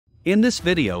In this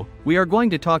video, we are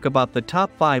going to talk about the top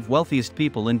 5 wealthiest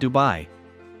people in Dubai.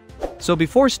 So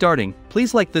before starting,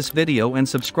 please like this video and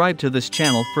subscribe to this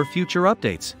channel for future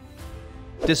updates.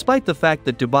 Despite the fact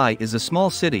that Dubai is a small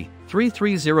city,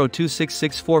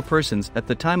 3302664 persons at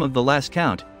the time of the last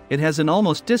count, it has an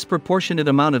almost disproportionate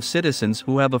amount of citizens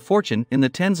who have a fortune in the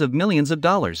tens of millions of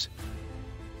dollars.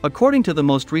 According to the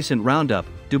most recent roundup,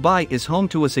 Dubai is home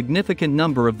to a significant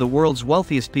number of the world's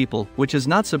wealthiest people, which is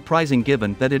not surprising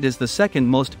given that it is the second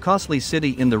most costly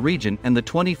city in the region and the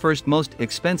 21st most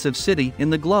expensive city in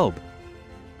the globe.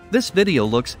 This video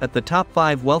looks at the top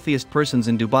 5 wealthiest persons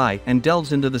in Dubai and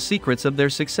delves into the secrets of their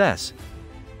success.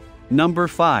 Number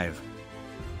 5.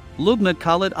 Lubna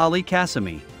Khalid Ali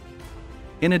Qasimi.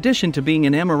 In addition to being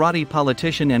an Emirati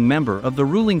politician and member of the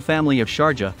ruling family of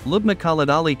Sharjah, Lubna Khalid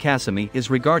Ali Qasimi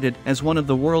is regarded as one of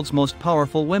the world's most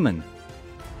powerful women.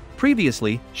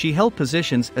 Previously, she held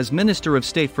positions as Minister of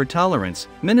State for Tolerance,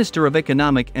 Minister of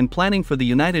Economic and Planning for the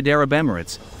United Arab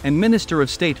Emirates, and Minister of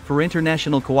State for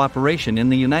International Cooperation in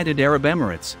the United Arab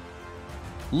Emirates.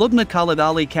 Lubna Khalid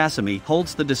Ali Qasimi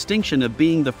holds the distinction of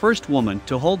being the first woman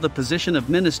to hold the position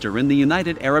of minister in the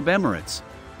United Arab Emirates.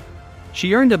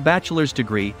 She earned a bachelor's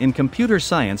degree in computer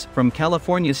science from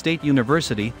California State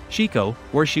University, Chico,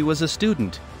 where she was a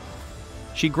student.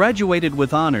 She graduated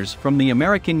with honors from the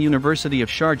American University of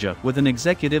Sharjah with an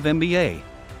executive MBA.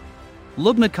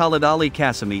 Lubna Khalid Ali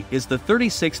Qasimi is the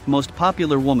 36th most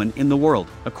popular woman in the world,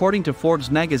 according to Forbes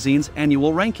magazine's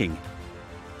annual ranking.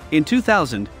 In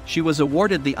 2000, she was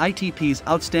awarded the ITP's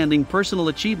Outstanding Personal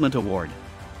Achievement Award.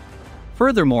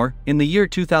 Furthermore, in the year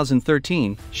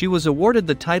 2013, she was awarded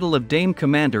the title of Dame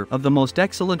Commander of the Most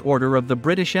Excellent Order of the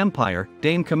British Empire,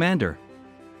 Dame Commander.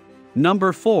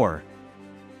 Number 4.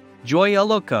 Joy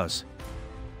Alucas.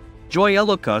 Joy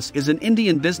Alucas is an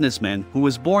Indian businessman who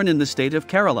was born in the state of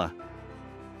Kerala.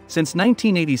 Since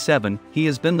 1987, he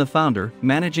has been the founder,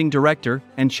 managing director,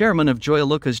 and chairman of Joy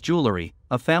Alucas Jewelry,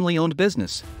 a family-owned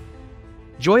business.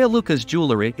 Joy Alucas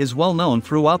Jewelry is well known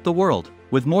throughout the world,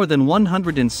 with more than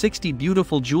 160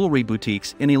 beautiful jewelry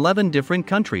boutiques in 11 different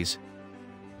countries.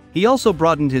 He also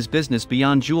broadened his business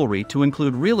beyond jewelry to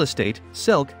include real estate,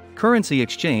 silk, currency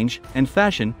exchange, and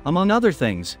fashion, among other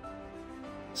things.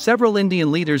 Several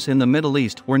Indian leaders in the Middle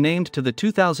East were named to the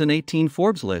 2018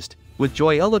 Forbes list, with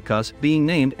Joy Alucas being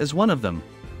named as one of them.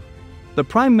 The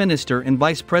Prime Minister and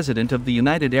Vice President of the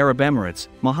United Arab Emirates,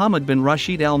 Mohammed bin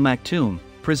Rashid Al Maktoum,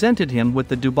 presented him with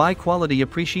the Dubai Quality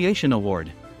Appreciation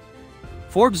Award.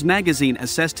 Forbes magazine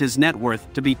assessed his net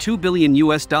worth to be $2 billion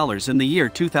in the year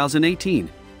 2018.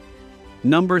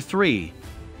 Number 3.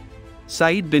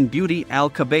 Saeed bin Beauty Al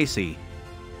Khabaisi.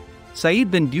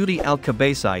 Saeed bin Beauty Al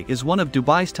Khabaisi is one of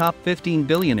Dubai's top 15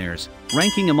 billionaires,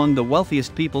 ranking among the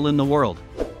wealthiest people in the world.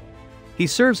 He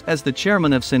serves as the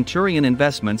chairman of Centurion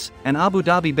Investments, an Abu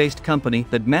Dhabi-based company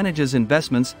that manages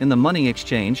investments in the money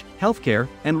exchange, healthcare,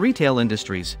 and retail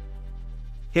industries.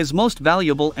 His most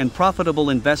valuable and profitable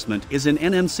investment is in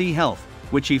NMC Health,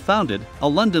 which he founded, a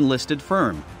London-listed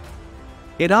firm.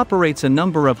 It operates a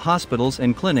number of hospitals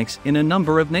and clinics in a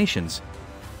number of nations.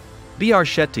 B.R.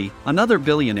 Shetty, another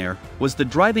billionaire, was the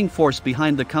driving force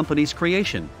behind the company's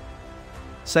creation.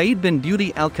 Saeed bin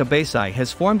Beauty Al Khabaisi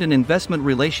has formed an investment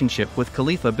relationship with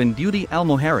Khalifa bin Beauty Al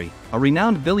Mohari, a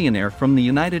renowned billionaire from the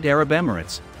United Arab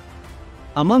Emirates.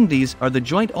 Among these are the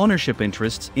joint ownership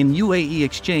interests in UAE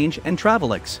Exchange and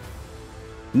Travelex.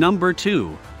 Number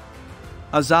 2.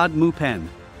 Azad Moopen.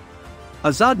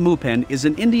 Azad Moopen is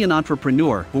an Indian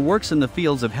entrepreneur who works in the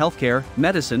fields of healthcare,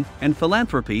 medicine, and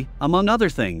philanthropy, among other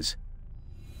things.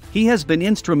 He has been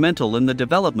instrumental in the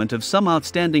development of some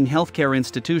outstanding healthcare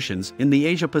institutions in the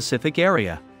Asia-Pacific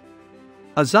area.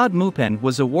 Azad Moopen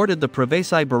was awarded the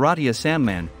Pravasai Bharatiya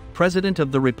Samman, President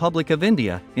of the Republic of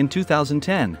India, in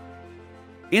 2010.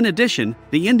 In addition,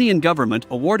 the Indian government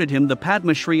awarded him the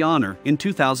Padma Shri honor in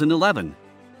 2011.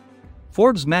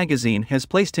 Forbes magazine has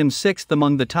placed him 6th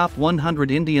among the top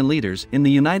 100 Indian leaders in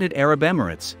the United Arab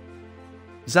Emirates.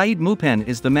 Zaid Moopen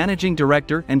is the managing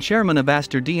director and chairman of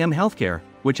Aster DM Healthcare,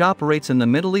 which operates in the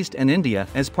Middle East and India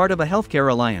as part of a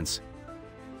healthcare alliance.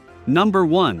 Number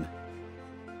 1.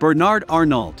 Bernard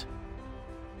Arnault.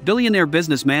 Billionaire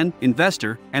businessman,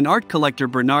 investor, and art collector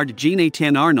Bernard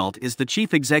Jean-Étienne Arnault is the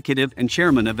chief executive and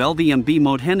chairman of LVMH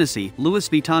Mode Hennessy Louis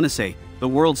Vuitton, the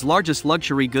world's largest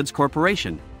luxury goods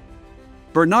corporation.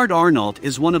 Bernard Arnault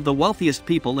is one of the wealthiest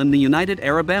people in the United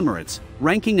Arab Emirates,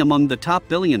 ranking among the top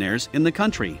billionaires in the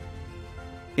country.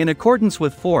 In accordance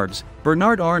with Forbes,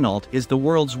 Bernard Arnault is the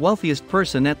world's wealthiest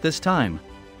person at this time.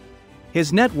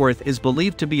 His net worth is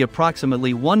believed to be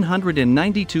approximately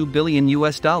 $192 billion.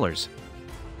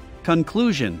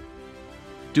 Conclusion.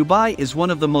 Dubai is one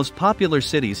of the most popular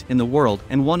cities in the world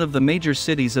and one of the major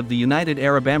cities of the United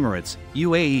Arab Emirates,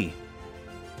 UAE.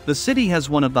 The city has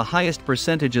one of the highest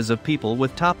percentages of people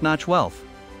with top-notch wealth.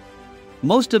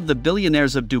 Most of the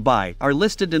billionaires of Dubai are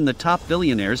listed in the top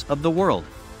billionaires of the world.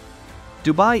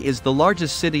 Dubai is the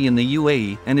largest city in the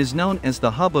UAE and is known as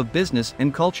the hub of business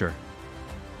and culture.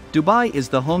 Dubai is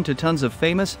the home to tons of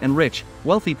famous and rich,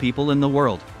 wealthy people in the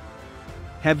world.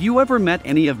 Have you ever met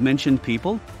any of mentioned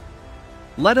people?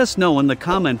 Let us know in the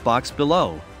comment box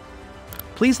below.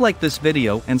 Please like this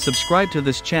video and subscribe to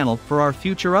this channel for our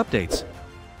future updates.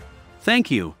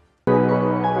 Thank you.